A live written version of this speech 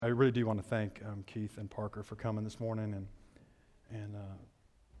I really do want to thank Keith and Parker for coming this morning and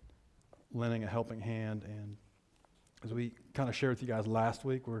lending a helping hand. And as we kind of shared with you guys last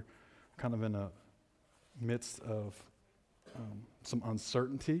week, we're kind of in a midst of some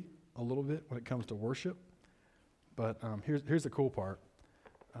uncertainty a little bit when it comes to worship. But here's the cool part.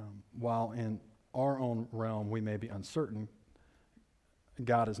 While in our own realm we may be uncertain,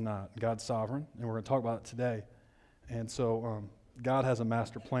 God is not. God's sovereign, and we're going to talk about it today. And so God has a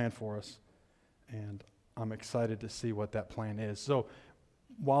master plan for us, and I'm excited to see what that plan is. So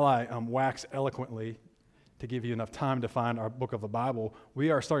while I wax eloquently to give you enough time to find our book of the Bible,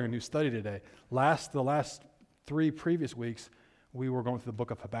 we are starting a new study today. The last 3 previous weeks, we were going through the book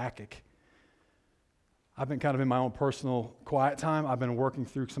of Habakkuk. I've been kind of in my own personal quiet time. I've been working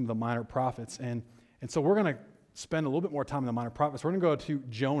through some of the minor prophets, and so we're going to spend a little bit more time in the minor prophets. We're going to go to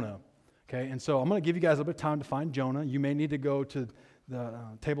Jonah, okay? And so I'm going to give you guys a little bit of time to find Jonah. You may need to go to the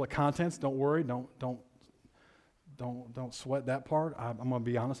table of contents. Don't worry. Don't sweat that part. I'm going to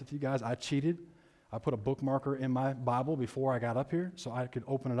be honest with you guys. I cheated. I put a bookmarker in my Bible before I got up here so I could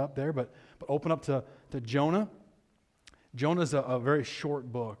open it up there. But open up to Jonah. Jonah's a very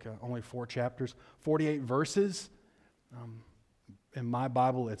short book, only 4 chapters, 48 verses. In my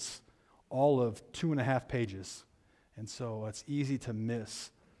Bible, it's all of 2.5 pages, and so it's easy to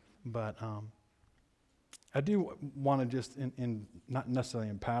miss. But I do want to just, in not necessarily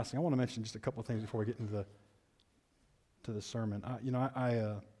in passing, I want to mention just a couple of things before we get into the sermon.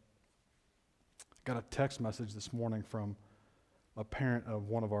 I got a text message this morning from a parent of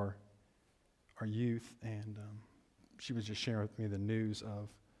one of our youth, and she was just sharing with me the news of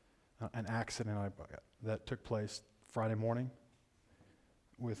an accident that took place Friday morning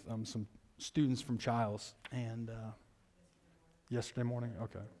with some students from Childs, and yesterday morning,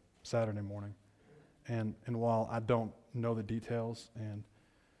 okay, Saturday morning, and while I don't know the details, and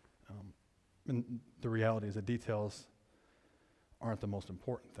the reality is the details aren't the most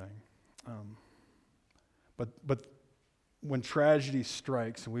important thing, but when tragedy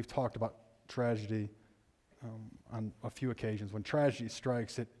strikes, and we've talked about tragedy on a few occasions, when tragedy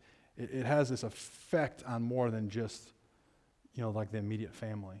strikes, it has this effect on more than just like the immediate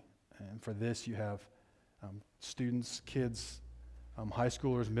family. And for this, you have students, kids, high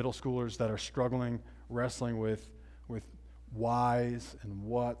schoolers, middle schoolers that are struggling, wrestling with whys and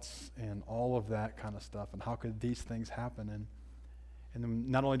whats and all of that kind of stuff. And how could these things happen? And then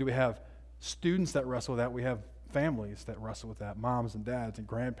not only do we have students that wrestle with that, we have families that wrestle with that, moms and dads and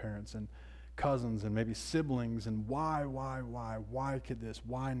grandparents and cousins and maybe siblings. And why could this?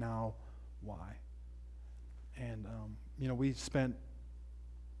 Why now? Why? And we spent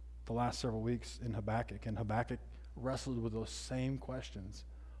the last several weeks in Habakkuk, and Habakkuk wrestled with those same questions.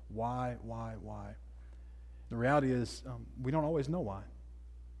 Why? The reality is we don't always know why.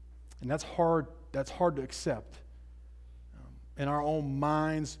 And that's hard to accept. In our own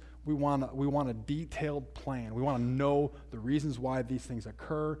minds, we want a detailed plan. We want to know the reasons why these things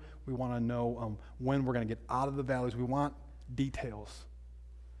occur. We want to know when we're going to get out of the valleys. We want details.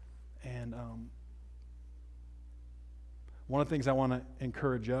 And one of the things I want to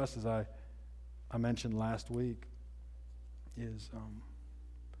encourage us, as I mentioned last week, is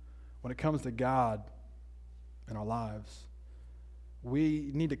when it comes to God in our lives,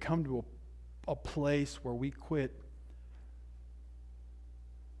 we need to come to a place where we quit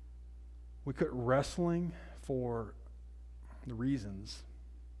wrestling for the reasons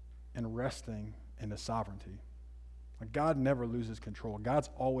and resting in His sovereignty. Like, God never loses control. God's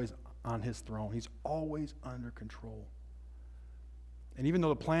always on His throne. He's always under control. And even though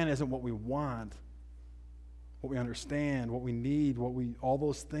the plan isn't what we want, what we understand, what we need, all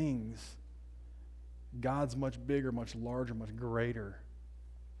those things, God's much bigger, much larger, much greater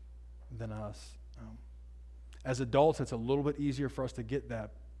than us. As adults, it's a little bit easier for us to get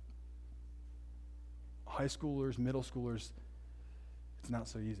that. High schoolers, middle schoolers, it's not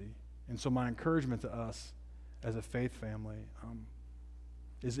so easy. And so my encouragement to us as a faith family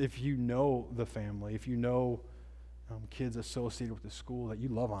is, if you know the family, if you know kids associated with the school, that you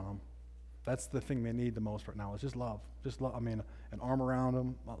love on them. That's the thing they need the most right now, is just love. Just love. An arm around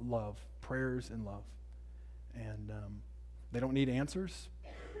them, love, prayers and love. And they don't need answers.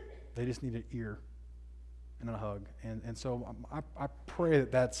 They just need an ear and a hug. And so I pray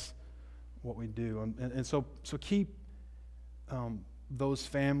that that's what we do. And so keep those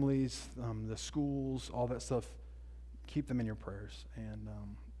families, the schools, all that stuff, keep them in your prayers.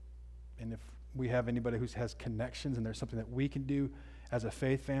 And if we have anybody who has connections and there's something that we can do as a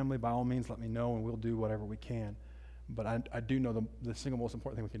faith family, by all means, let me know, and we'll do whatever we can. But I do know the single most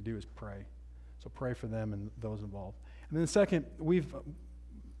important thing we can do is pray. So pray for them and those involved. And then second, we've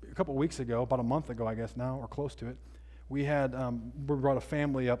a couple weeks ago, about a month ago, I guess now, or close to it, we brought a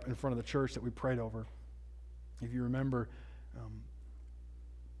family up in front of the church that we prayed over. If you remember,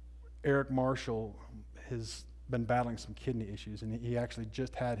 Eric Marshall has been battling some kidney issues, and he actually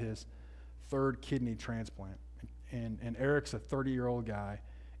just had his third kidney transplant. And Eric's a 30-year-old guy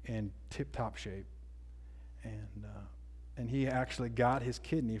in tip-top shape. And he actually got his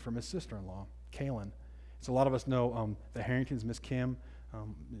kidney from his sister-in-law, Kaylin. So a lot of us know the Harringtons, Miss Kim,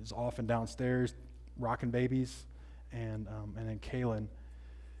 is often downstairs rocking babies, and then Kaylin.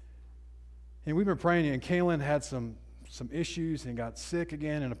 And we've been praying, and Kaylin had some issues and got sick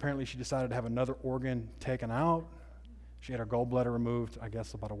again, and apparently she decided to have another organ taken out. She had her gallbladder removed, I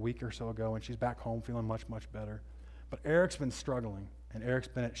guess, about a week or so ago, and she's back home feeling much, much better. But Eric's been struggling, and Eric's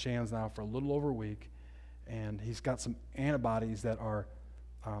been at Shands now for a little over a week, and he's got some antibodies that are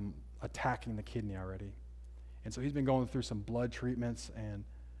attacking the kidney already. And so he's been going through some blood treatments, and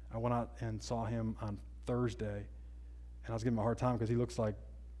I went out and saw him on Thursday, and I was giving him a hard time because he looks like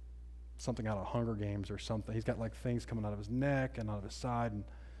something out of Hunger Games or something. He's got like things coming out of his neck and out of his side and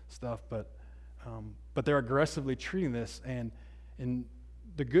stuff, but they're aggressively treating this, and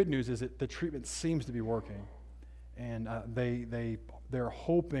the good news is that the treatment seems to be working, and they're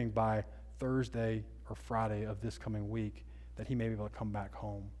hoping by Thursday or Friday of this coming week that he may be able to come back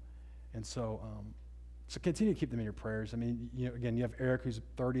home. And so continue to keep them in your prayers. I mean, again, you have Eric, who's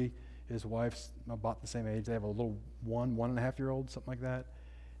 30, his wife's about the same age. They have a little 1.5-year-old, something like that.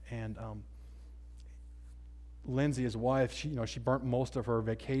 And Lindsay, his wife, she burnt most of her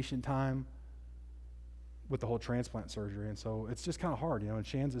vacation time with the whole transplant surgery, and so it's just kind of hard, and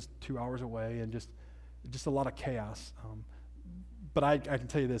Shands is 2 hours away, and just a lot of chaos. But I can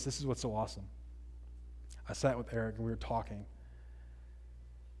tell you this is what's so awesome. I sat with Eric, and we were talking.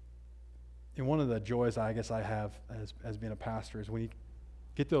 And one of the joys I guess I have as being a pastor is when you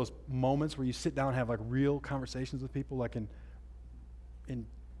get those moments where you sit down and have like real conversations with people, like in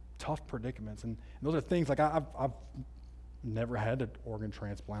tough predicaments. And those are things like I've never had an organ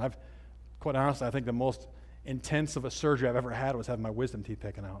transplant. Quite honestly, I think the most intense of a surgery I've ever had was having my wisdom teeth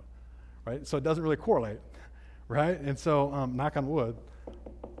taken out, right? So it doesn't really correlate, right? And so, knock on wood.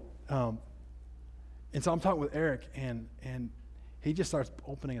 And so I'm talking with Eric, and he just starts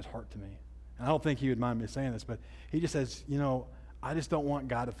opening his heart to me. And I don't think he would mind me saying this, but he just says, I just don't want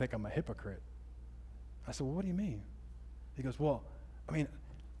God to think I'm a hypocrite. I said, well, what do you mean? He goes, well, I mean,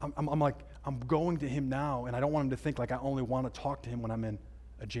 I'm going to him now, and I don't want him to think like I only want to talk to him when I'm in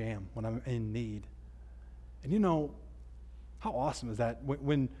a jam, when I'm in need. And how awesome is that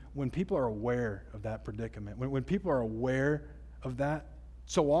when people are aware of that predicament, when people are aware of that.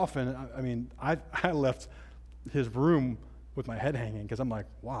 So often, I mean, I left his room with my head hanging because I'm like,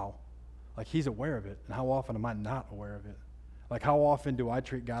 wow, like he's aware of it. And how often am I not aware of it? Like how often do I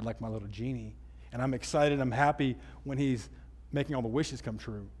treat God like my little genie? And I'm excited, I'm happy when he's making all the wishes come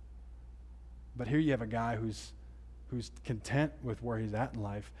true. But here you have a guy who's content with where he's at in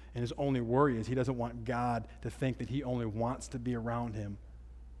life, and his only worry is he doesn't want God to think that he only wants to be around him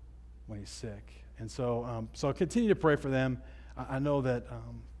when he's sick. And so continue to pray for them. I know that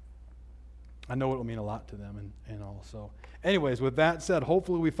I know it will mean a lot to them and all. So anyways, with that said,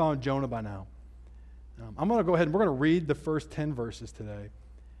 hopefully we found Jonah by now. I'm going to go ahead and we're going to read the first 10 verses today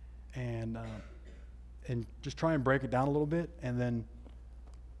and just try and break it down a little bit, and then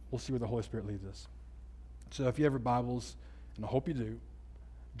we'll see where the Holy Spirit leads us. So if you have your Bibles, and I hope you do,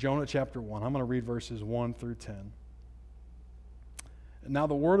 Jonah chapter 1. I'm going to read verses 1 through 10. Now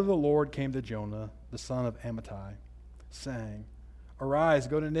the word of the Lord came to Jonah, the son of Amittai, saying, Arise,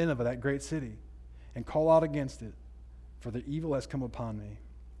 go to Nineveh, that great city, and call out against it, for the evil has come upon me.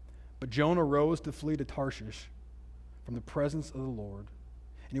 But Jonah rose to flee to Tarshish from the presence of the Lord.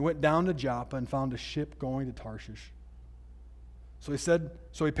 And he went down to Joppa and found a ship going to Tarshish. So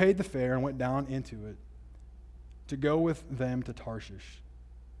he paid the fare and went down into it to go with them to Tarshish.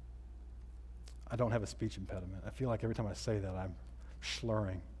 I don't have a speech impediment. I feel like every time I say that, I'm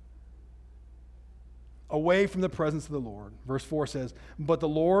slurring. Away from the presence of the Lord. Verse 4 says, But the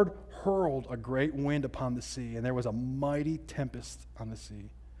Lord hurled a great wind upon the sea, and there was a mighty tempest on the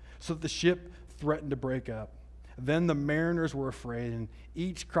sea, so that the ship threatened to break up. Then the mariners were afraid, and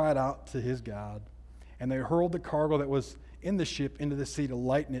each cried out to his God. And they hurled the cargo that was in the ship into the sea to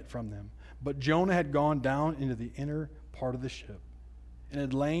lighten it from them. But Jonah had gone down into the inner part of the ship, and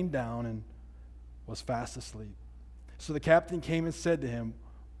had lain down and was fast asleep. So the captain came and said to him,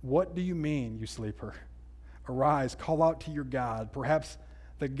 What do you mean, you sleeper? Arise, call out to your God. Perhaps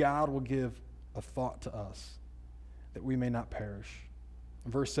the God will give a thought to us, that we may not perish.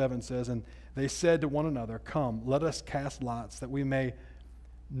 Verse 7 says, And they said to one another, Come, let us cast lots, that we may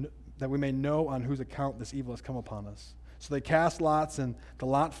that we may know on whose account this evil has come upon us. So they cast lots, and the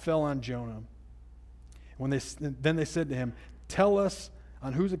lot fell on Jonah. Then they said to him, tell us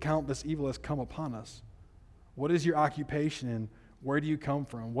on whose account this evil has come upon us. What is your occupation, and where do you come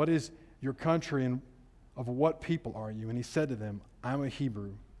from? What is your country, and of what people are you? And he said to them, I am a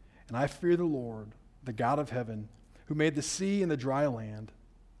Hebrew, and I fear the Lord, the God of heaven, who made the sea and the dry land.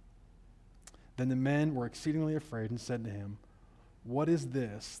 Then the men were exceedingly afraid and said to him, what is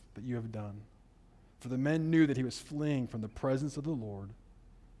this that you have done? For the men knew that he was fleeing from the presence of the Lord,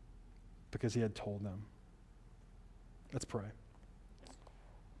 because he had told them. Let's pray.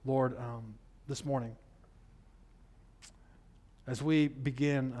 Lord, this morning, as we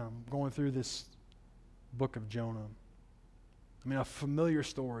begin going through this book of Jonah, a familiar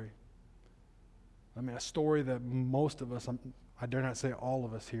story. A story that most of us, I dare not say all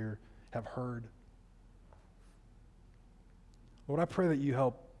of us here, have heard. Lord, I pray that you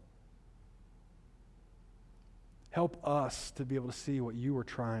help us to be able to see what you were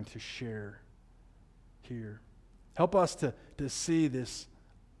trying to share here. Help us to see this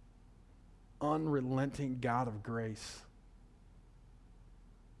unrelenting God of grace.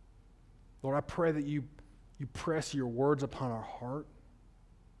 Lord, I pray that you press your words upon our heart.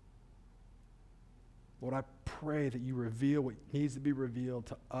 Lord, I pray that you reveal what needs to be revealed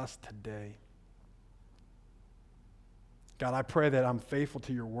to us today. God, I pray that I'm faithful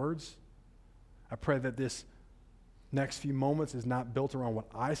to your words. I pray that this next few moments is not built around what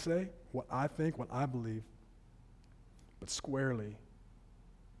I say, what I think, what I believe, but squarely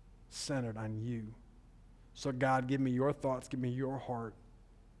centered on you. So God, give me your thoughts, give me your heart,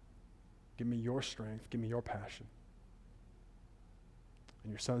 give me your strength, give me your passion.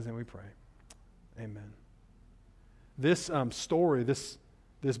 In your Son's name we pray. Amen. This story, this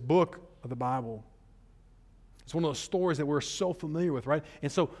book of the Bible, it's one of those stories that we're so familiar with, right?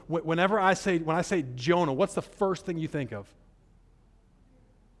 And so when I say Jonah, what's the first thing you think of?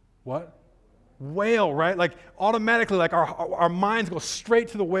 What? Whale, right? Like automatically, like our minds go straight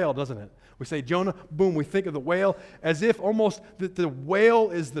to the whale, doesn't it? We say Jonah, boom, we think of the whale as if almost the whale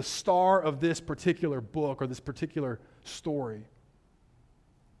is the star of this particular book or this particular story.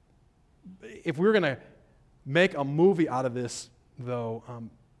 If we were going to make a movie out of this, though,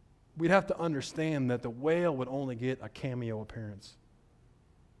 we'd have to understand that the whale would only get a cameo appearance.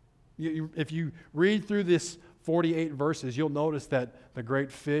 If you read through this 48 verses, you'll notice that the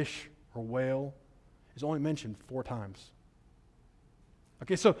great fish or whale is only mentioned 4 times.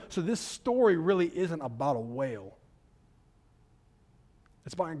 Okay, so this story really isn't about a whale.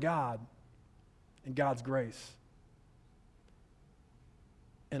 It's about God and God's grace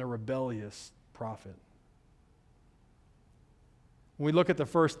and a rebellious prophet. When we look at the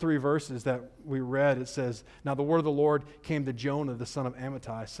first 3 verses that we read, it says, now the word of the Lord came to Jonah, the son of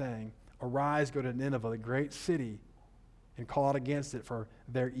Amittai, saying, arise, go to Nineveh, the great city, and call out against it, for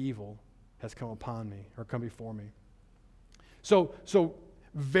their evil has come upon me, or come before me. So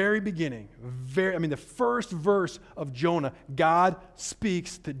very beginning, the first verse of Jonah, God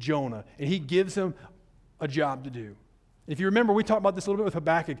speaks to Jonah, and he gives him a job to do. If you remember, we talked about this a little bit with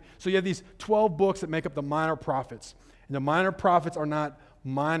Habakkuk. So you have these 12 books that make up the minor prophets. And the minor prophets are not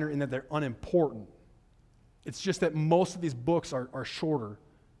minor in that they're unimportant. It's just that most of these books are shorter.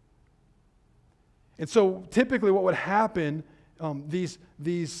 And so typically what would happen,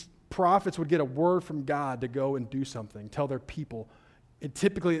 these prophets would get a word from God to go and do something, tell their people. And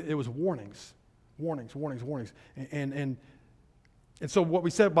typically it was warnings. And so what we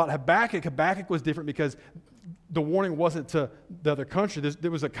said about Habakkuk was different because the warning wasn't to the other country. There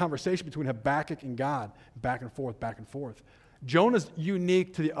was a conversation between Habakkuk and God, back and forth. Jonah's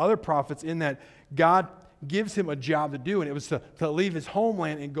unique to the other prophets in that God gives him a job to do, and it was to leave his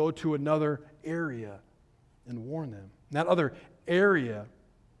homeland and go to another area and warn them. And that other area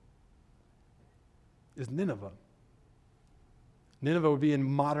is Nineveh. Nineveh would be in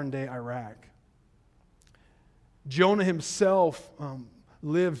modern-day Iraq. Jonah himself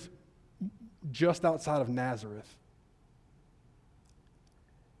lived just outside of Nazareth.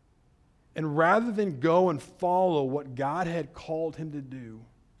 And rather than go and follow what God had called him to do,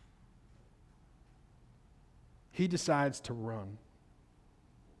 he decides to run.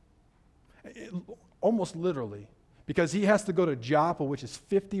 Almost literally, because he has to go to Joppa, which is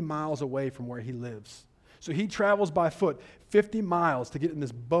 50 miles away from where he lives. So he travels by foot 50 miles to get in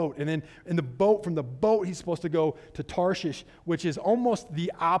this boat. And then from the boat, he's supposed to go to Tarshish, which is almost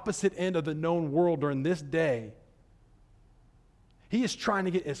the opposite end of the known world during this day. He is trying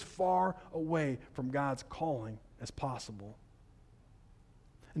to get as far away from God's calling as possible.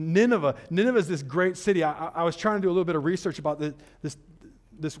 Nineveh is this great city. I was trying to do a little bit of research about this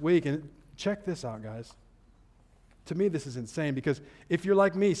this week, and check this out, guys. To me, this is insane because if you're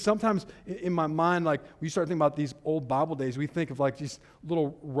like me, sometimes in my mind, like we start thinking about these old Bible days, we think of like these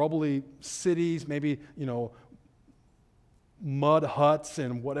little rubbly cities, maybe, mud huts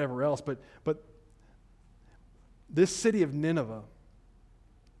and whatever else. But this city of Nineveh,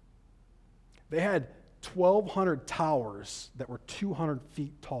 they had 1,200 towers that were 200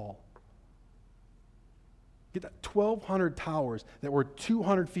 feet tall. Get that, 1,200 towers that were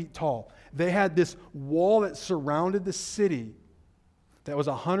 200 feet tall. They had this wall that surrounded the city that was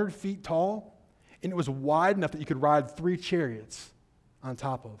 100 feet tall, and it was wide enough that you could ride 3 chariots on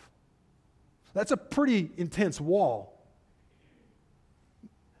top of. That's a pretty intense wall.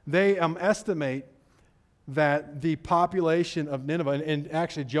 They estimate that the population of Nineveh, and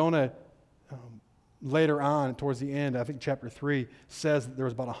actually Jonah later on, towards the end, I think chapter 3, says that there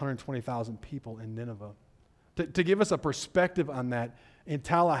was about 120,000 people in Nineveh. To give us a perspective on that, in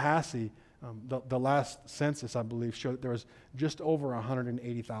Tallahassee, the last census, I believe, showed that there was just over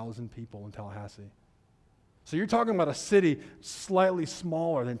 180,000 people in Tallahassee. So you're talking about a city slightly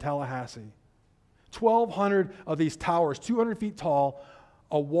smaller than Tallahassee. 1,200 of these towers, 200 feet tall,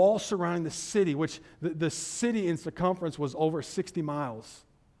 a wall surrounding the city, which the city in circumference was over 60 miles.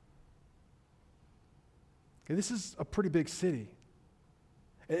 Okay, this is a pretty big city.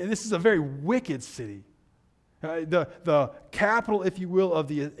 And this is a very wicked city. The capital, if you will, of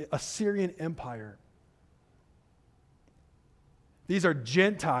the Assyrian Empire. These are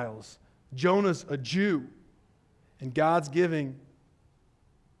Gentiles. Jonah's a Jew. And God's giving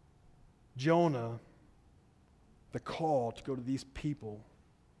Jonah the call to go to these people,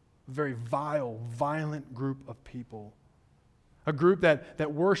 a very vile, violent group of people, a group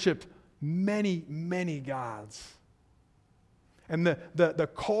that worshiped many, many gods. And the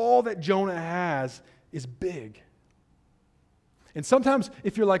call that Jonah has is big. And sometimes,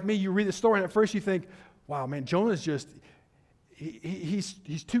 if you're like me, you read the story and at first you think, wow, man, Jonah's just,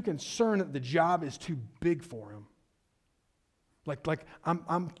 he's too concerned that the job is too big for him. Like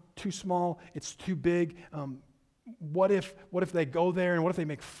I'm too small, it's too big. What if they go there and what if they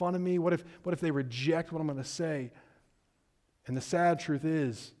make fun of me? What if they reject what I'm going to say? And the sad truth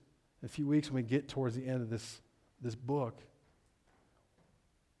is, in a few weeks when we get towards the end of this book,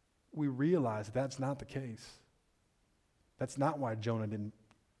 we realize that's not the case. That's not why Jonah didn't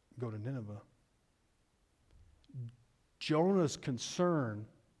go to Nineveh. Jonah's concern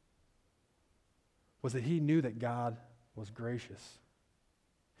was that he knew that God was gracious.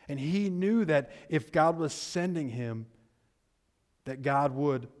 And he knew that if God was sending him, that God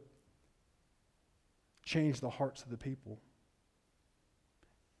would change the hearts of the people.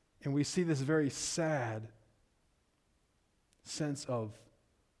 And we see this very sad sense of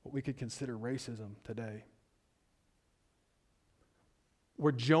what we could consider racism today.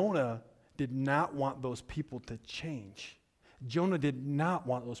 Where Jonah did not want those people to change. Jonah did not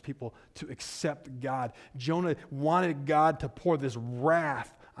want those people to accept God. Jonah wanted God to pour this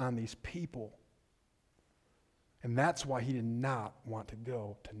wrath on these people. And that's why he did not want to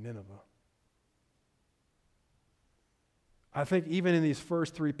go to Nineveh. I think even in these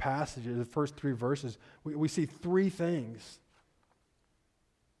first 3 passages, the first 3 verses, we see 3 things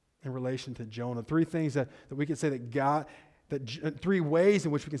in relation to Jonah. 3 things that we could say that 3 ways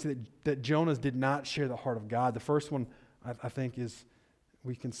in which we can say that Jonah did not share the heart of God. The first one, I think, is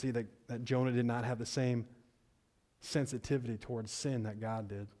we can see that Jonah did not have the same sensitivity towards sin that God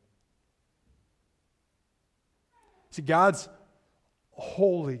did. See, God's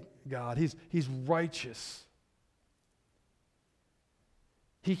holy God. He's righteous.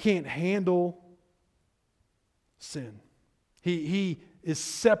 He can't handle sin. He is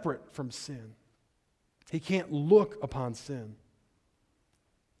separate from sin. He can't look upon sin.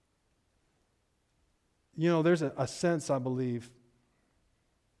 There's a sense, I believe,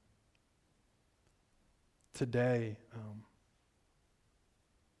 today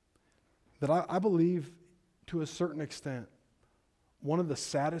that I believe, to a certain extent, one of the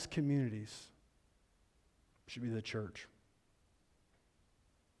saddest communities should be the church.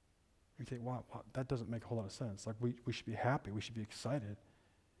 You think, wow, that doesn't make a whole lot of sense. Like, we should be happy. We should be excited.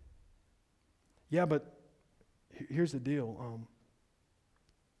 Yeah, but here's the deal.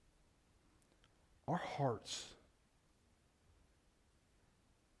 Our hearts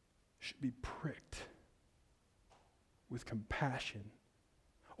should be pricked with compassion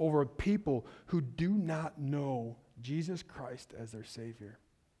over people who do not know Jesus Christ as their Savior.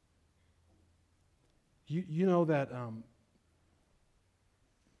 You know that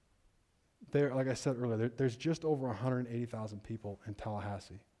there, like I said earlier, there's just over 180,000 people in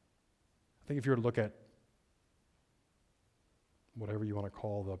Tallahassee. I think if you were to look at whatever you want to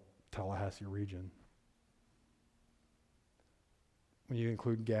call the Tallahassee region. When you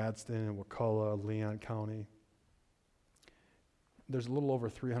include Gadsden, Wakulla, Leon County, there's a little over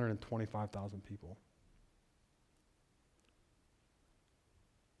 325,000 people.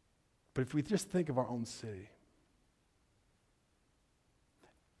 But if we just think of our own city,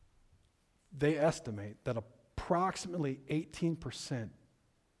 they estimate that approximately 18%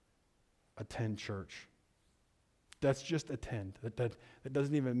 attend church. That's just attend. That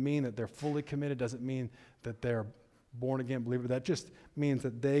doesn't even mean that they're fully committed, doesn't mean that they're born again believer. That just means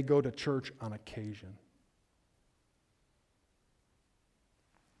that they go to church on occasion.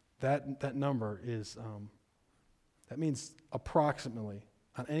 That number is, that means approximately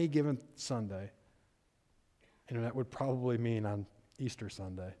on any given Sunday, and that would probably mean on Easter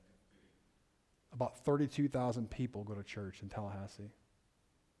Sunday, about 32,000 people go to church in Tallahassee.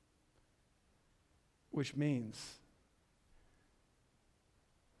 Which means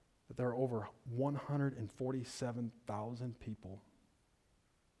that there are over 147,000 people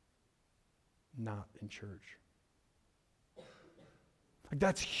not in church. Like,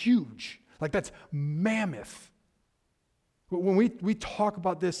 that's huge. Like, that's mammoth. When we talk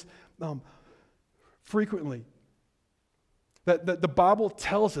about this frequently, that the Bible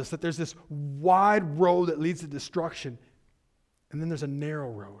tells us that there's this wide road that leads to destruction, and then there's a narrow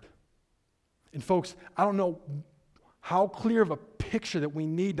road. And folks, I don't know how clear of a picture that we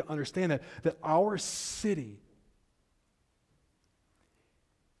need to understand that our city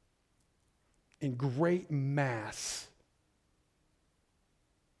in great mass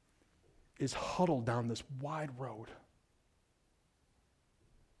is huddled down this wide road.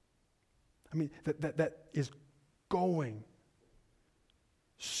 I mean, that is going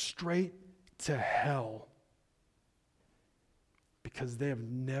straight to hell because they have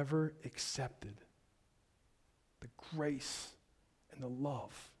never accepted the grace and the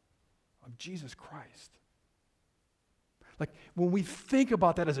love of Jesus Christ. Like, when we think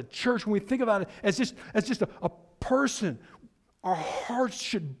about that as a church, when we think about it as just a person, our hearts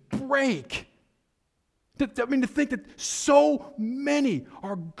should break. To think that so many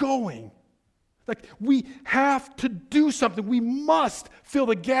are going. Like, we have to do something. We must fill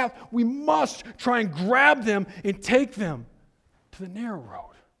the gap. We must try and grab them and take them to the narrow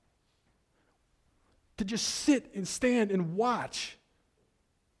road. To just sit and stand and watch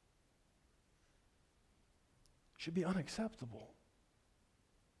should be unacceptable.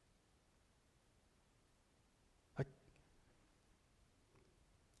 Like,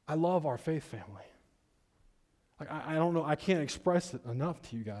 I love our faith family. Like, I don't know, I can't express it enough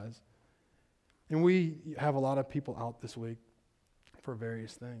to you guys. And we have a lot of people out this week for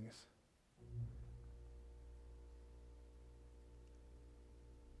various things.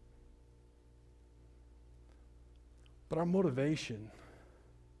 But our motivation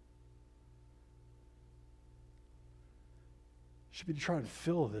should be to try and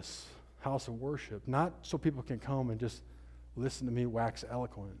fill this house of worship, not so people can come and just listen to me wax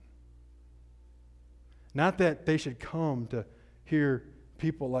eloquent. Not that they should come to hear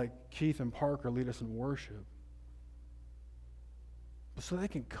people like Keith and Parker lead us in worship, but so they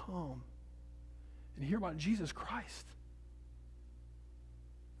can come and hear about Jesus Christ.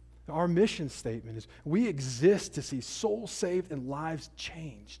 Our mission statement is we exist to see souls saved and lives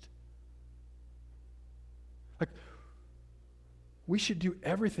changed. Like, we should do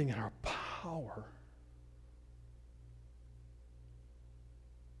everything in our power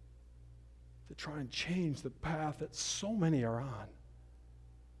to try and change the path that so many are on.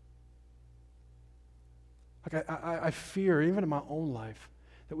 Like, I fear, even in my own life,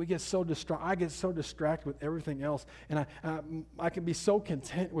 that we get so I get so distracted with everything else, and I can be so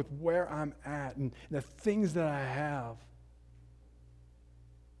content with where I'm at and the things that I have,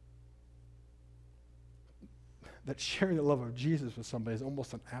 that sharing the love of Jesus with somebody is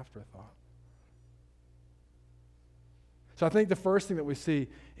almost an afterthought. So I think the first thing that we see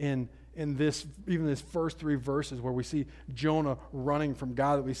in this, even this first three verses where we see Jonah running from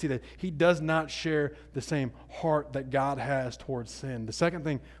God, that we see that he does not share the same heart that God has towards sin. The second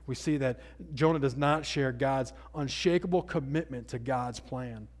thing we see that Jonah does not share God's unshakable commitment to God's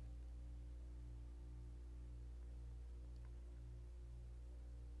plan.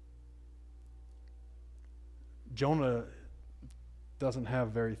 Jonah doesn't have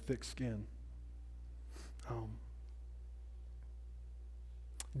very thick skin.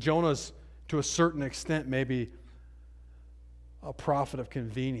 Jonah's, to a certain extent, maybe a prophet of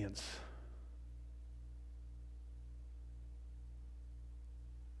convenience.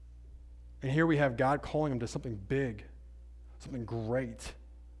 And here we have God calling him to something big, something great.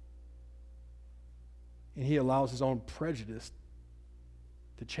 And he allows his own prejudice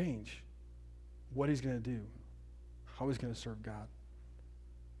to change what he's going to do, how he's going to serve God.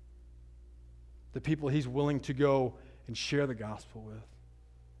 The people he's willing to go and share the gospel with.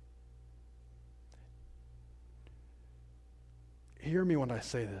 Hear me when I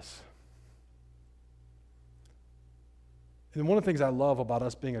say this. And one of the things I love about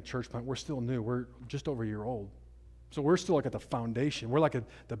us being a church plant, we're still new. We're just over a year old. So we're still like at the foundation. We're like at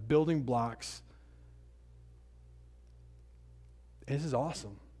the building blocks. And this is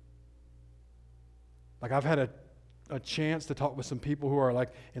awesome. Like I've had a chance to talk with some people who are like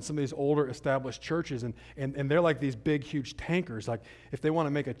in some of these older established churches, and they're like these big, huge tankers. Like if they want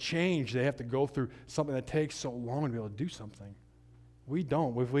to make a change, they have to go through something that takes so long to be able to do something. We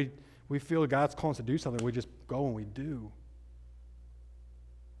don't. If we feel God's calling us to do something, we just go and we do.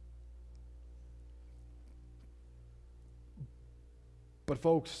 But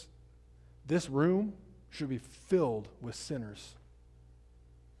folks, this room should be filled with sinners,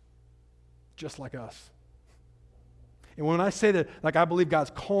 just like us. And when I say that, like I believe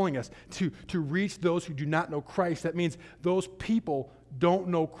God's calling us to reach those who do not know Christ, that means those people don't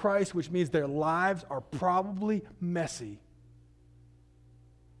know Christ, which means their lives are probably messy.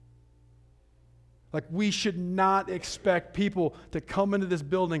 Like we should not expect people to come into this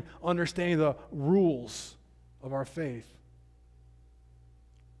building understanding the rules of our faith.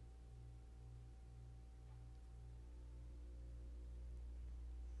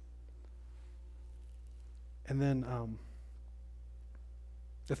 And then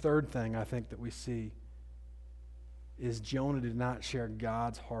the third thing I think that we see is Jonah did not share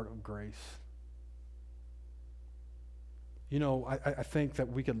God's heart of grace. You know, I think that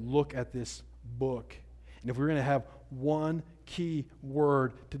we could look at this book, and if we were going to have one key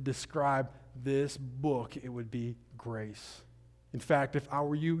word to describe this book, it would be grace. In fact, if I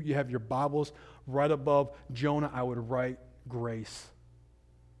were you, you have your Bibles right above Jonah, I would write grace.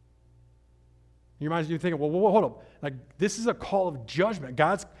 You might be thinking, well, hold up. Like, this is a call of judgment.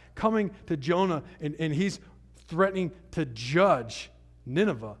 God's coming to Jonah, and he's threatening to judge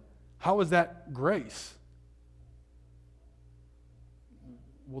Nineveh. How is that grace?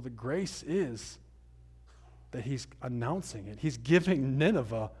 Well, the grace is that he's announcing it. He's giving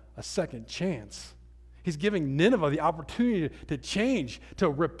Nineveh a second chance. He's giving Nineveh the opportunity to change, to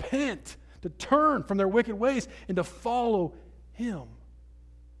repent, to turn from their wicked ways, and to follow him.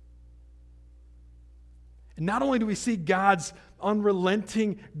 And not only do we see God's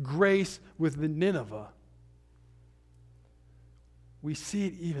unrelenting grace with the Nineveh, we see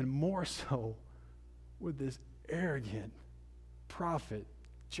it even more so with this arrogant prophet,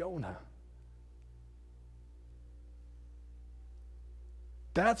 Jonah.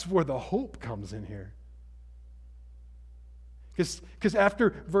 That's where the hope comes in here. Because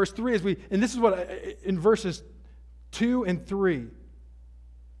after verse 3, and this is what, in verses 2 and 3,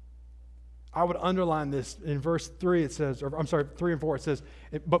 I would underline this. In verse 3 it says, 3 and 4 it says,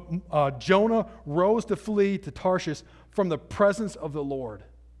 but Jonah rose to flee to Tarshish from the presence of the Lord.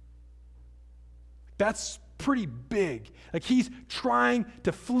 That's pretty big. Like he's trying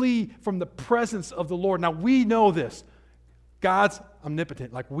to flee from the presence of the Lord. Now we know this. God's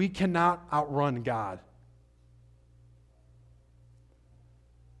omnipotent. Like we cannot outrun God.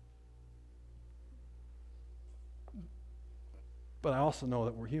 But I also know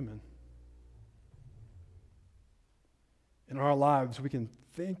that we're human. In our lives, we can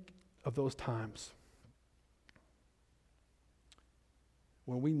think of those times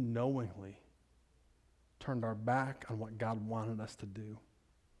when we knowingly turned our back on what God wanted us to do,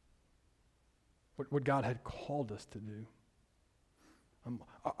 what God had called us to do,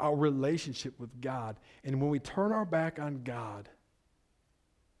 our relationship with God. And when we turn our back on God,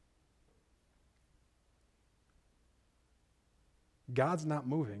 God's not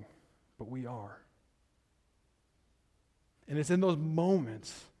moving, but we are. And it's in those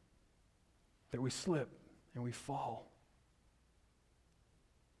moments that we slip and we fall.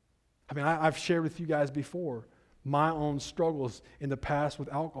 I mean, I've shared with you guys before my own struggles in the past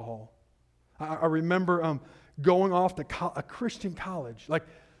with alcohol. I remember going off to a Christian college. Like,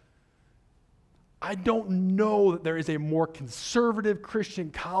 I don't know that there is a more conservative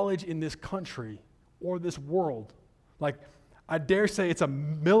Christian college in this country or this world. Like, I dare say it's a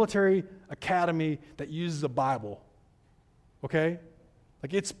military academy that uses a Bible. Okay?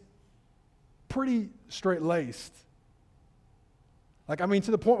 Like, it's pretty straight-laced. Like, I mean,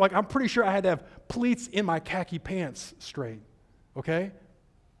 to the point, like, I'm pretty sure I had to have pleats in my khaki pants straight. Okay?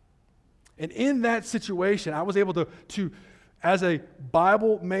 And in that situation, I was able to, as a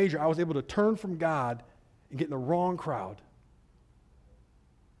Bible major, I was able to turn from God and get in the wrong crowd.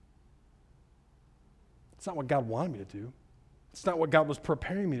 It's not what God wanted me to do. It's not what God was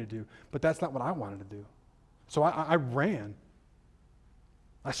preparing me to do, but that's not what I wanted to do. So I ran.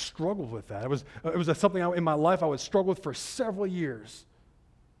 I struggled with that. It was something in my life I would struggle with for several years.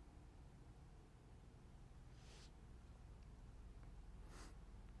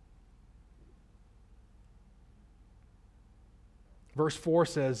 Verse 4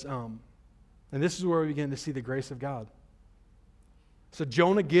 says, and this is where we begin to see the grace of God. So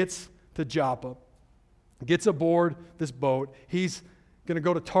Jonah gets to Joppa, gets aboard this boat. He's going to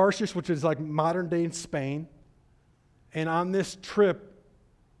go to Tarshish, which is like modern-day Spain. And on this trip,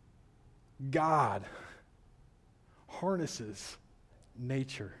 God harnesses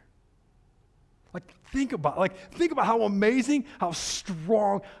nature. Think about how amazing, how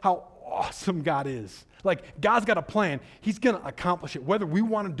strong, how awesome God is. God's got a plan. He's going to accomplish it, whether we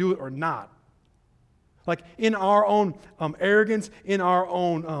want to do it or not. In our own arrogance, in our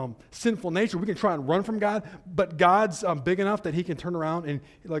own sinful nature, we can try and run from God, but God's big enough that he can turn around and,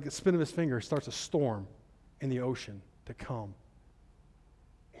 like a spin of his finger, starts a storm in the ocean to come.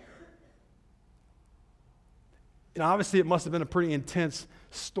 And obviously it must have been a pretty intense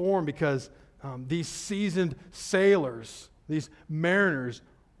storm because these seasoned sailors, these mariners,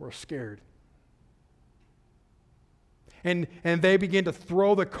 were scared. And they began to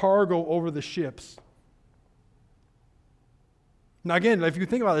throw the cargo over the ships. Now again, if you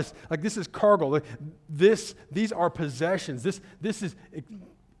think about this, this is cargo. These are possessions. This is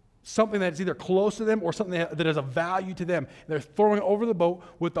something that's either close to them or something that has a value to them. And they're throwing it over the boat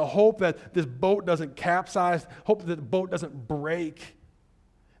with the hope that this boat doesn't capsize, hope that the boat doesn't break.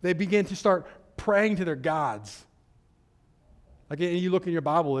 They begin to start praying to their gods. You look in your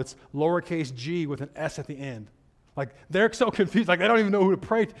Bible, it's lowercase g with an S at the end. They're so confused, they don't even know who to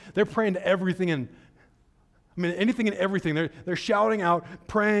pray to. They're praying to everything anything and everything. They're shouting out,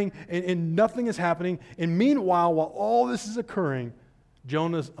 praying, and nothing is happening. And meanwhile, while all this is occurring,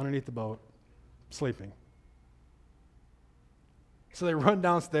 Jonah's underneath the boat, sleeping. So they run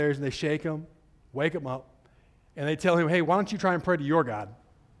downstairs and they shake him, wake him up, and they tell him, hey, why don't you try and pray to your God?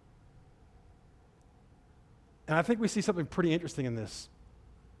 And I think we see something pretty interesting in this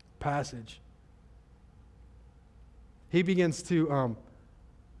passage. He begins to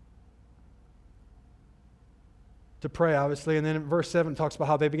pray, obviously, and then in verse 7 it talks about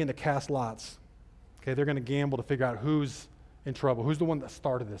how they begin to cast lots. Okay, they're going to gamble to figure out who's in trouble, who's the one that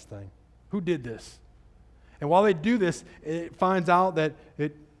started this thing, who did this. And while they do this, it finds out that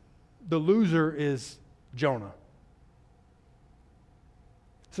the loser is Jonah.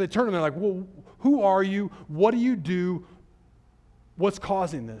 So they turn to him and they're like, well, who are you? What do you do? What's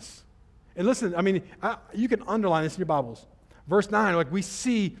causing this? And listen, you can underline this in your Bibles. Verse 9, we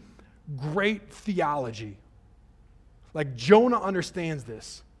see great theology. Jonah understands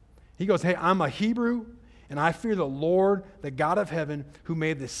this. He goes, hey, I'm a Hebrew, and I fear the Lord, the God of heaven, who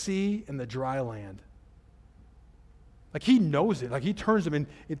made the sea and the dry land. He knows it. He turns to him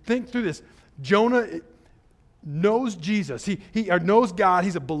and think through this. Jonah knows Jesus. He knows God.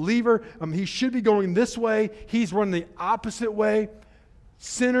 He's a believer. He should be going this way. He's running the opposite way.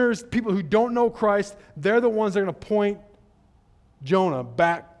 Sinners, people who don't know Christ, they're the ones that are going to point Jonah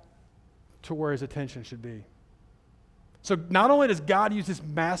back to where his attention should be. So not only does God use this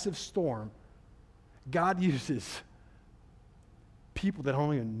massive storm, God uses people that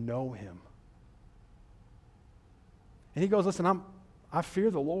don't even know him. And he goes, listen, I fear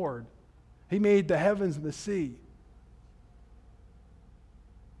the Lord. He made the heavens and the sea.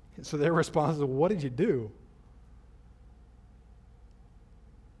 And so their response is, what did you do?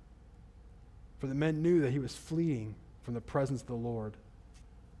 For the men knew that he was fleeing from the presence of the Lord.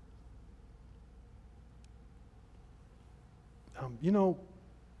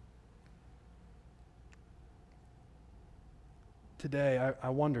 Today I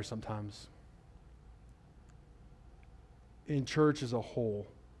wonder sometimes, in church as a whole,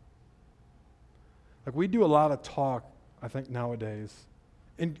 we do a lot of talk, I think, nowadays,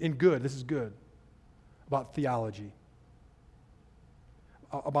 in good, this is good, about theology.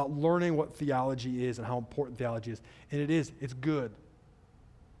 About learning what theology is and how important theology is. And it's good.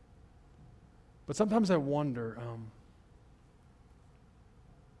 But sometimes I wonder,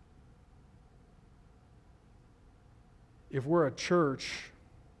 if we're a church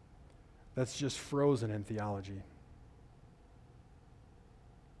that's just frozen in theology.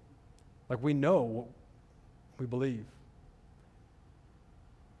 We know what we believe.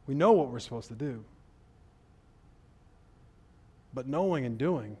 We know what we're supposed to do. But knowing and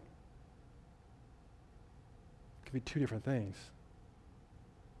doing can be two different things.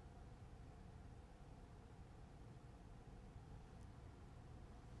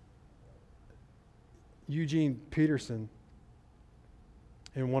 Eugene Peterson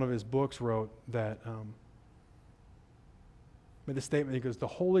in one of his books wrote that, made the statement, he goes, the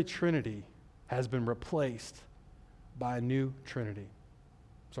Holy Trinity has been replaced by a new Trinity.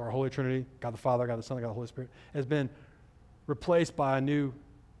 So our Holy Trinity, God the Father, God the Son, God the Holy Spirit, has been replaced by a new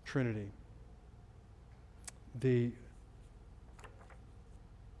Trinity. The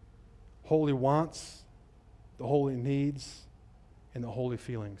holy wants, the holy needs, and the holy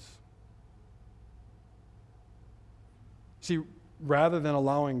feelings. See, rather than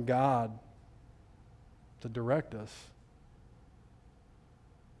allowing God to direct us,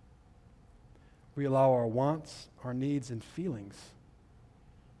 we allow our wants, our needs, and feelings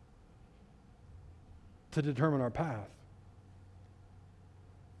to determine our path.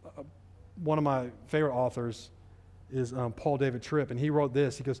 One of my favorite authors is Paul David Tripp, and he wrote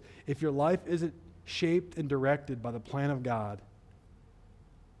this. He goes, if your life isn't shaped and directed by the plan of God,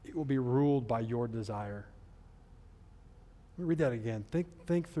 it will be ruled by your desire. Let me read that again.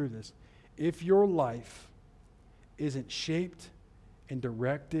 Think through this. If your life isn't shaped and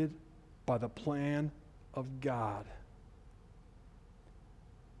directed by the plan of God,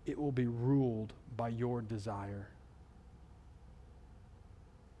 it will be ruled by your desire.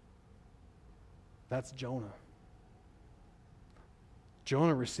 That's Jonah.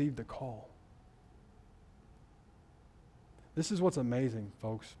 Jonah received the call. This is what's amazing,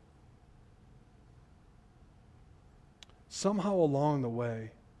 folks. Somehow along the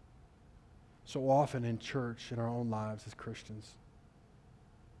way, so often in church, in our own lives as Christians,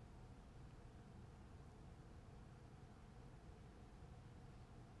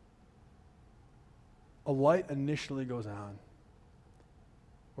 a light initially goes on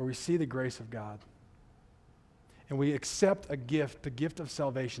where we see the grace of God and we accept a gift, the gift of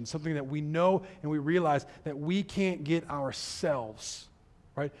salvation, something that we know and we realize that we can't get ourselves,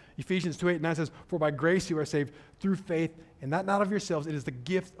 right? Ephesians 2:8-9 says, for by grace you are saved through faith, and that not of yourselves, it is the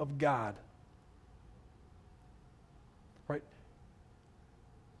gift of God. Right?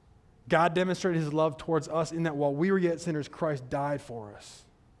 God demonstrated his love towards us in that while we were yet sinners, Christ died for us.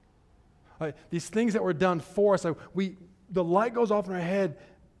 Right? These things that were done for us, the light goes off in our head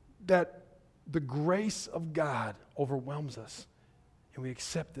that the grace of God overwhelms us, and we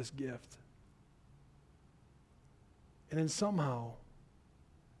accept this gift. And then somehow,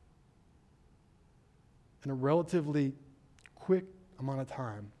 in a relatively quick amount of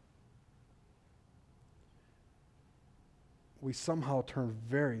time, we somehow turn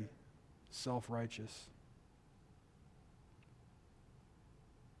very self-righteous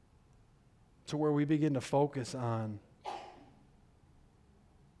to where we begin to focus on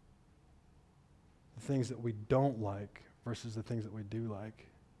the things that we don't like versus the things that we do like.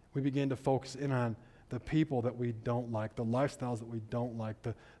 We begin to focus in on the people that we don't like, the lifestyles that we don't like,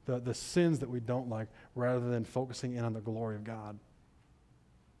 the sins that we don't like, rather than focusing in on the glory of God.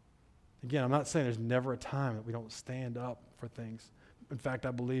 Again, I'm not saying there's never a time that we don't stand up for things. In fact,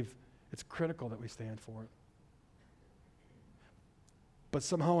 I believe it's critical that we stand for it. But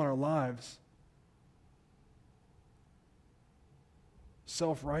somehow in our lives,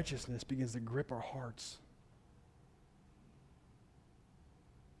 self-righteousness begins to grip our hearts.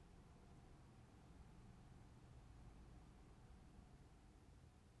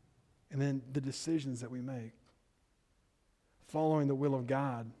 And then the decisions that we make, following the will of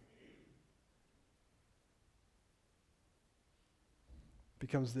God,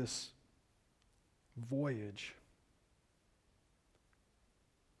 becomes this voyage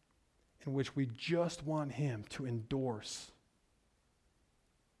in which we just want him to endorse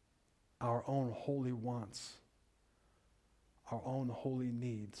our own holy wants, our own holy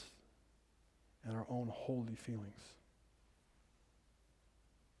needs, and our own holy feelings.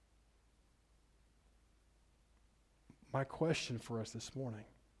 My question for us this morning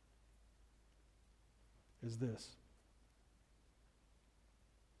is this.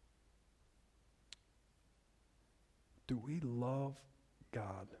 Do we love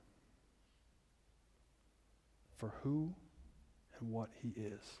God for who and what he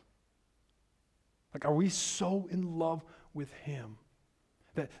is? Like, are we so in love with him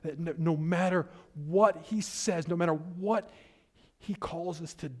that no matter what he says, no matter what he calls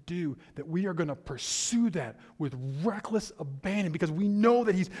us to do, that we are going to pursue that with reckless abandon because we know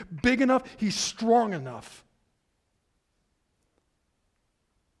that he's big enough, he's strong enough?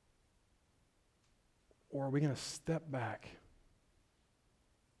 Or are we going to step back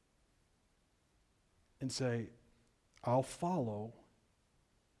and say, I'll follow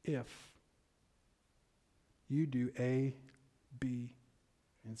if you do A, B,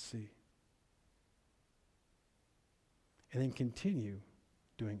 and C. And then continue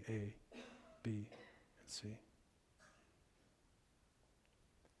doing A, B, and C.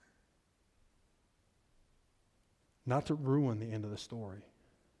 not to ruin the end of the story.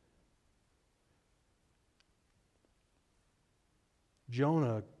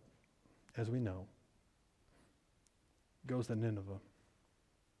 Jonah, as we know, goes to Nineveh.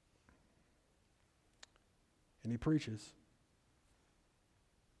 And he preaches.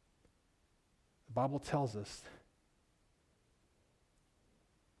 The Bible tells us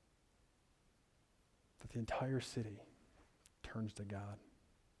that the entire city turns to God.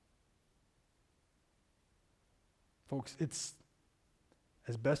 Folks, it's,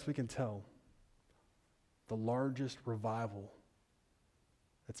 as best we can tell, the largest revival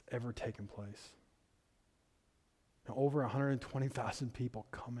that's ever taken place. Now, over 120,000 people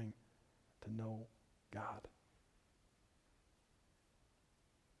coming to know God.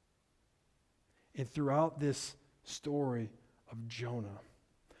 And throughout this story of Jonah,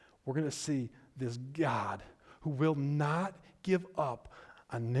 we're going to see this God who will not give up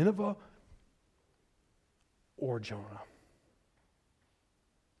on Nineveh or Jonah.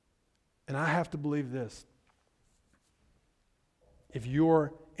 And I have to believe this. If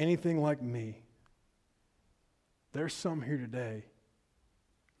you're anything like me, there's some here today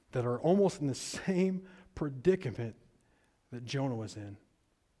that are almost in the same predicament that Jonah was in.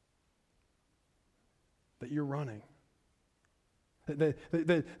 That you're running.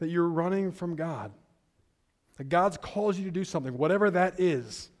 That you're running from God. That God's calls you to do something, whatever that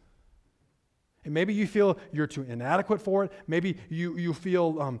is. And maybe you feel you're too inadequate for it. Maybe you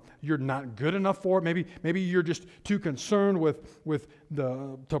feel you're not good enough for it. Maybe you're just too concerned with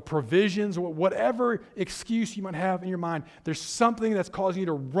the provisions, or whatever excuse you might have in your mind. There's something that's causing you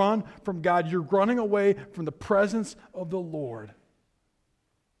to run from God. You're running away from the presence of the Lord.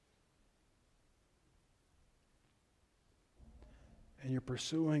 And you're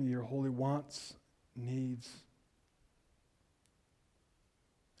pursuing your holy wants, needs,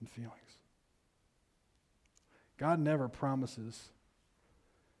 and feelings. God never promises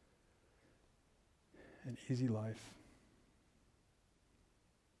an easy life.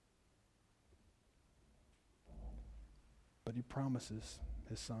 But he promises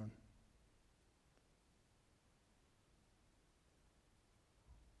his Son.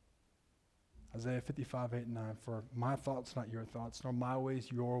 Isaiah 55, 8 and 9, for my thoughts, not your thoughts, nor my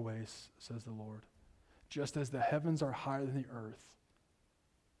ways, your ways, says the Lord. Just as the heavens are higher than the earth,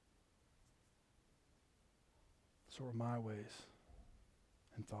 so are my ways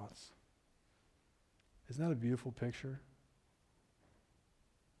and thoughts. Isn't that a beautiful picture?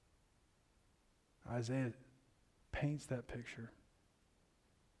 Isaiah paints that picture.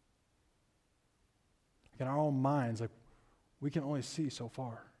 In our own minds, like, we can only see so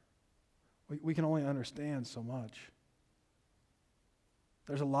far. We can only understand so much.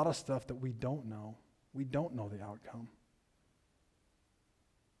 There's a lot of stuff that we don't know. We don't know the outcome.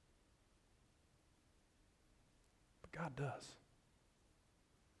 But God does.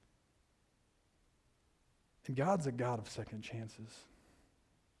 And God's a God of second chances,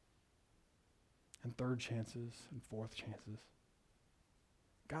 and third chances, and fourth chances.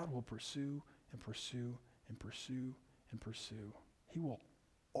 God will pursue and pursue and pursue and pursue. He will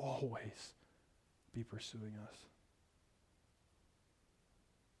always be pursuing us.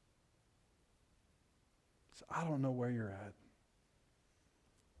 So I don't know where you're at,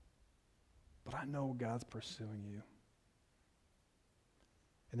 but I know God's pursuing you.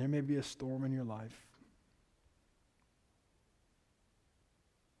 And there may be a storm in your life.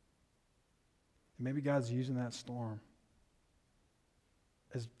 And maybe God's using that storm,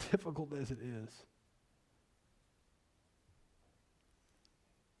 as difficult as it is,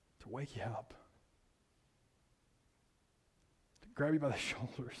 to wake you up, to grab you by the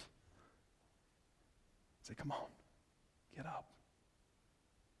shoulders, say, come on, get up.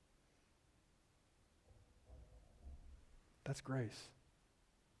 That's grace.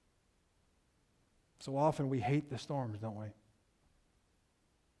 So often we hate the storms, don't we?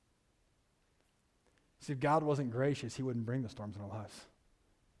 See, if God wasn't gracious, he wouldn't bring the storms in our lives.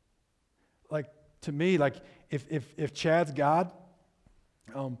 Like, to me, like, if Chad's God,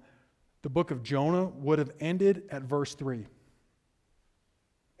 the book of Jonah would have ended at verse 3.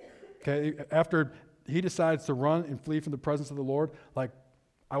 Okay, after he decides to run and flee from the presence of the Lord, like,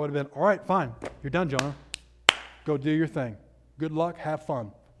 I would have been, all right, fine, you're done, Jonah. Go do your thing. Good luck, have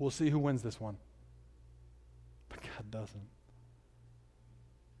fun. We'll see who wins this one. But God doesn't.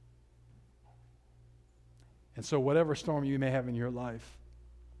 And so whatever storm you may have in your life,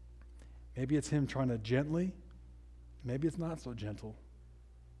 maybe it's him trying to gently, maybe it's not so gentle.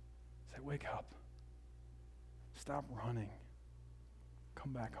 Say, wake up. Stop running.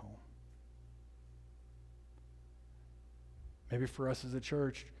 Come back home. Maybe for us as a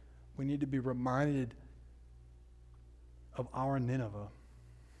church, we need to be reminded of our Nineveh.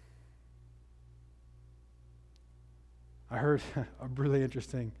 I heard a really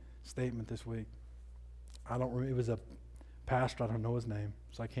interesting statement this week. I don't remember, it was a pastor, I don't know his name,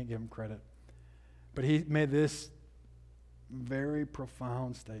 so I can't give him credit. But he made this very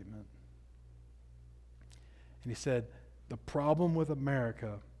profound statement. And he said, the problem with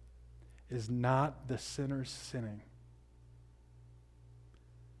America is not the sinners sinning,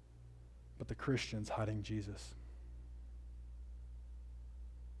 but the Christians hiding Jesus.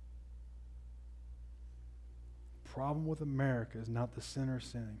 Problem with America is not the sinner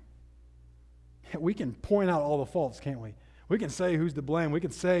sinning. We can point out all the faults, can't we? We can say who's to blame. We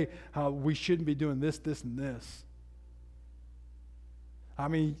can say how we shouldn't be doing this, this, and this. I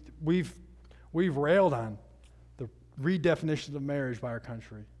mean, we've railed on the redefinition of marriage by our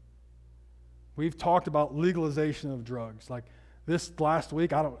country. We've talked about legalization of drugs. Like this last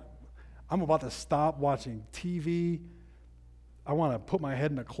week, I'm about to stop watching TV. I want to put my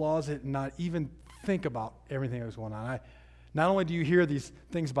head in a closet and not even think about everything that was going on. Not only do you hear these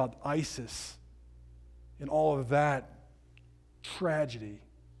things about ISIS and all of that tragedy,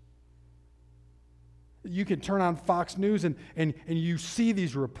 you can turn on Fox News and you see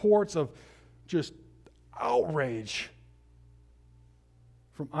these reports of just outrage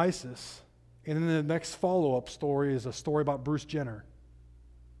from ISIS. And then the next follow-up story is a story about Bruce Jenner.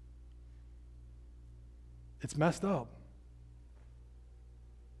 It's messed up.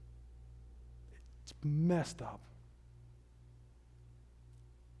 It's messed up.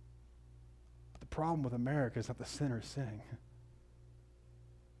 But the problem with America is not the sinner sinning.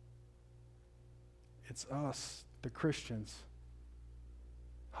 It's us, the Christians,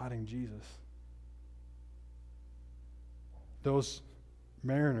 hiding Jesus. Those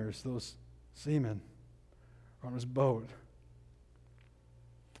mariners, those seamen are on this boat.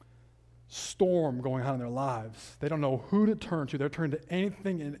 Storm going on in their lives. They don't know who to turn to. They're turning to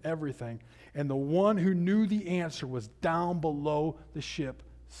anything and everything. And the one who knew the answer was down below the ship,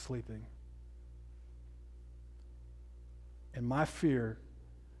 sleeping. And my fear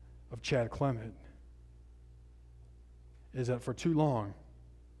of Chad Clement is that for too long,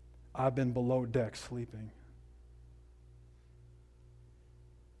 I've been below deck sleeping.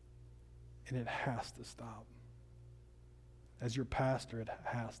 And it has to stop. As your pastor, it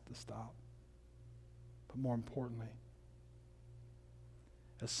has to stop. But more importantly,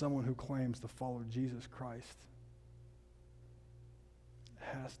 as someone who claims to follow Jesus Christ,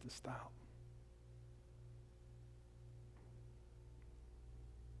 it has to stop.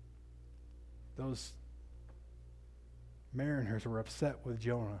 Those mariners were upset with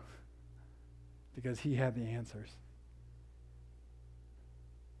Jonah because he had the answers.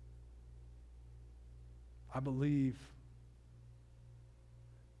 I believe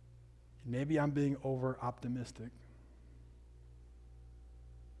maybe I'm being over optimistic.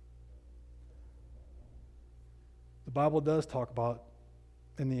 The Bible does talk about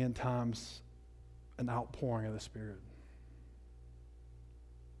in the end times an outpouring of the Spirit.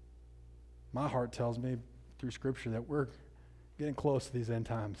 My heart tells me through Scripture that we're getting close to these end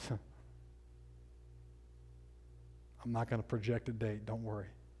times. I'm not going to project a date, don't worry.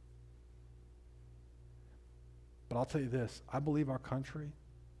 But I'll tell you this, I believe our country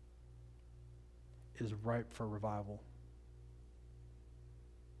is ripe for revival.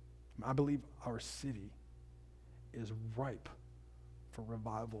 I believe our city is ripe for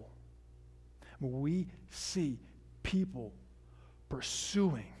revival. We see people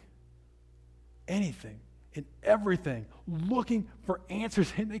pursuing anything and everything, looking for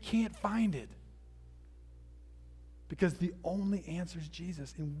answers, and they can't find it. Because the only answer is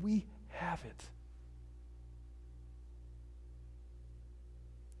Jesus, and we have it.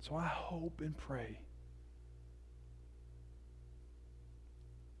 So I hope and pray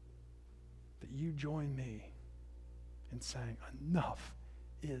that you join me in saying, enough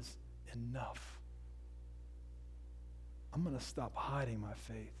is enough. I'm going to stop hiding my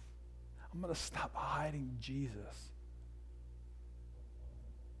faith. I'm going to stop hiding Jesus.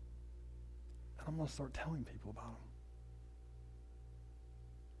 And I'm going to start telling people about him.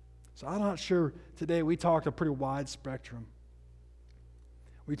 So I'm not sure today, we talked a pretty wide spectrum.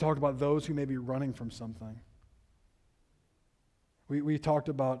 We talked about those who may be running from something. We talked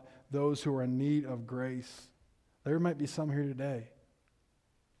about those who are in need of grace. There might be some here today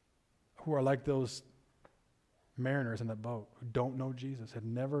who are like those mariners in that boat who don't know Jesus, have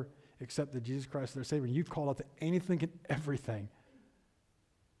never accepted Jesus Christ as their Savior. And you've called out to anything and everything.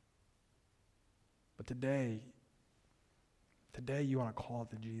 But today you want to call out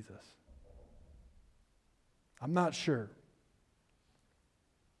to Jesus. I'm not sure.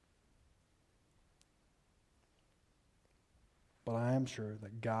 But I am sure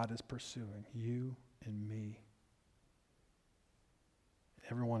that God is pursuing you and me,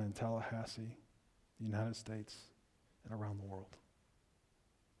 everyone in Tallahassee, the United States, and around the world.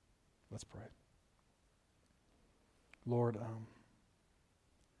 Let's pray. Lord,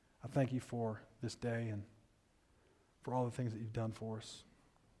 I thank you for this day and for all the things that you've done for us.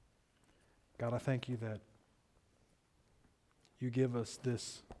 God, I thank you that you give us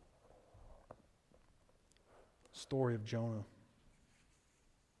this story of Jonah.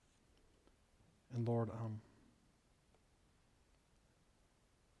 And Lord,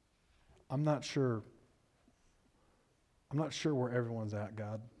 I'm not sure where everyone's at,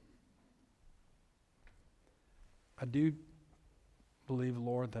 God. I do believe,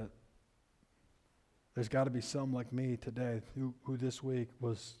 Lord, that there's got to be some like me today who this week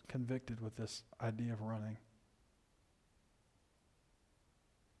was convicted with this idea of running.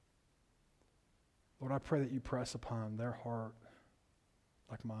 Lord, I pray that you press upon their heart,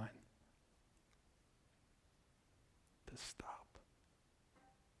 like mine, to stop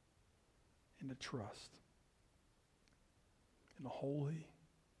and to trust in a holy,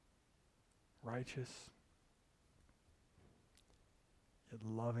 righteous, yet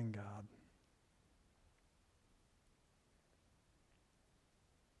loving God.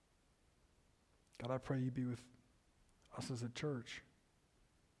 God, I pray you be with us as a church.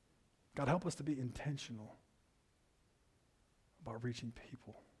 God, help us to be intentional about reaching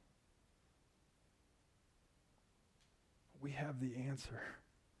people. We have the answer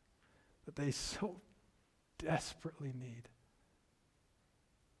that they so desperately need.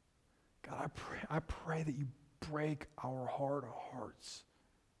 God, I pray that you break our heart of hearts.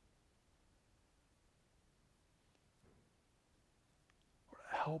 Lord,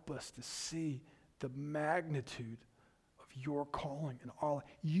 help us to see the magnitude of your calling and all.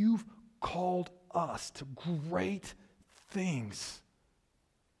 You've called us to great things.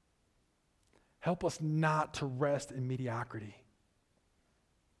 Help us not to rest in mediocrity.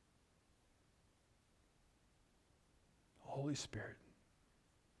 Holy Spirit,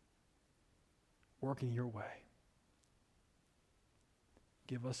 work in your way.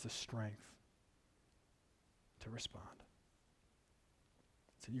 Give us the strength to respond.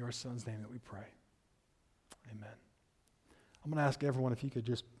 It's in your Son's name that we pray. Amen. I'm going to ask everyone if you could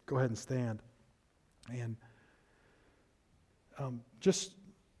just go ahead and stand. And just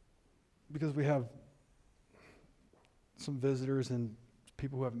because we have some visitors and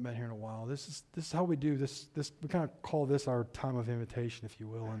people who haven't been here in a while, this is how we do this. We kind of call this our time of invitation, if you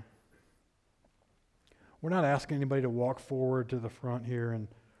will. And we're not asking anybody to walk forward to the front here in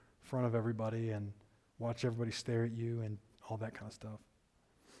front of everybody and watch everybody stare at you and all that kind of stuff.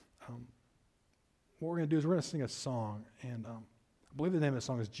 What we're going to do is we're going to sing a song, and I believe the name of the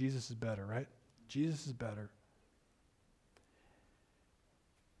song is Jesus is Better, right? Jesus is Better.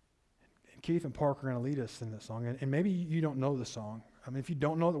 And Keith and Parker are going to lead us in this song, and maybe you don't know the song. I mean, if you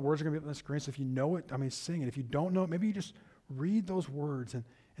don't know it, the words are going to be up on the screen, so if you know it, sing it. If you don't know it, maybe you just read those words and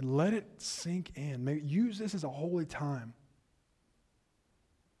let it sink in. Maybe use this as a holy time.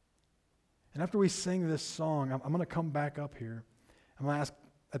 And after we sing this song, I'm going to come back up here. I'm going to ask,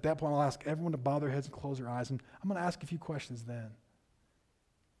 at that point, I'll ask everyone to bow their heads and close their eyes, and I'm going to ask a few questions then.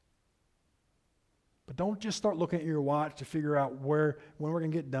 But don't just start looking at your watch to figure out when we're going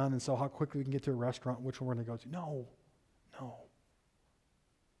to get done, and so how quickly we can get to a restaurant, which one we're going to go to. No.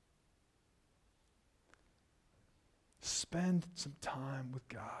 Spend some time with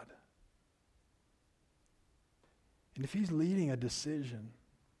God. And if he's leading a decision,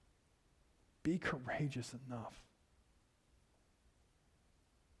 be courageous enough.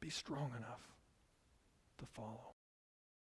 Be strong enough to follow.